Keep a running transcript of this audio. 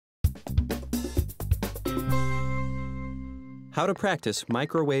How to practice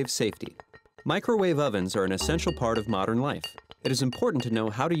microwave safety. Microwave ovens are an essential part of modern life. It is important to know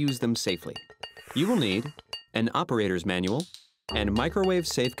how to use them safely. You will need an operator's manual and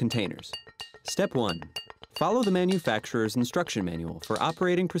microwave-safe containers. Step 1. Follow the manufacturer's instruction manual for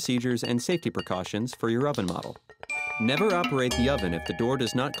operating procedures and safety precautions for your oven model. Never operate the oven if the door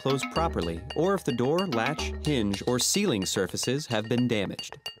does not close properly or if the door, latch, hinge, or sealing surfaces have been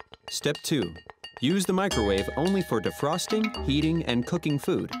damaged. Step 2. Use the microwave only for defrosting, heating, and cooking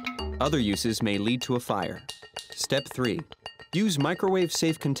food. Other uses may lead to a fire. Step 3. Use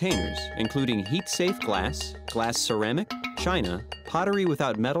microwave-safe containers, including heat-safe glass, glass ceramic, china, pottery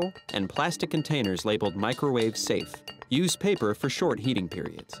without metal, and plastic containers labeled microwave safe. Use paper for short heating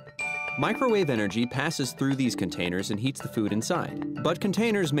periods. Microwave energy passes through these containers and heats the food inside, but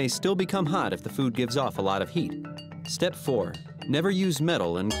containers may still become hot if the food gives off a lot of heat. Step 4. Never use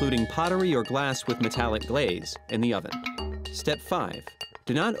metal, including pottery or glass with metallic glaze, in the oven. Step 5.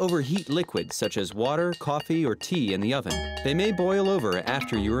 Do not overheat liquids such as water, coffee, or tea in the oven. They may boil over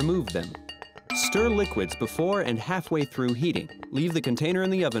after you remove them. Stir liquids before and halfway through heating. Leave the container in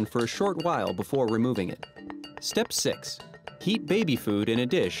the oven for a short while before removing it. Step 6. Heat baby food in a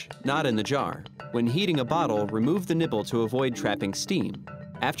dish, not in the jar. When heating a bottle, remove the nipple to avoid trapping steam.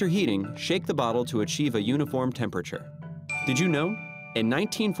 After heating, shake the bottle to achieve a uniform temperature. Did you know? In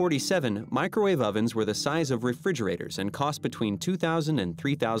 1947, microwave ovens were the size of refrigerators and cost between $2,000 and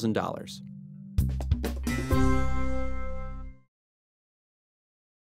 $3,000.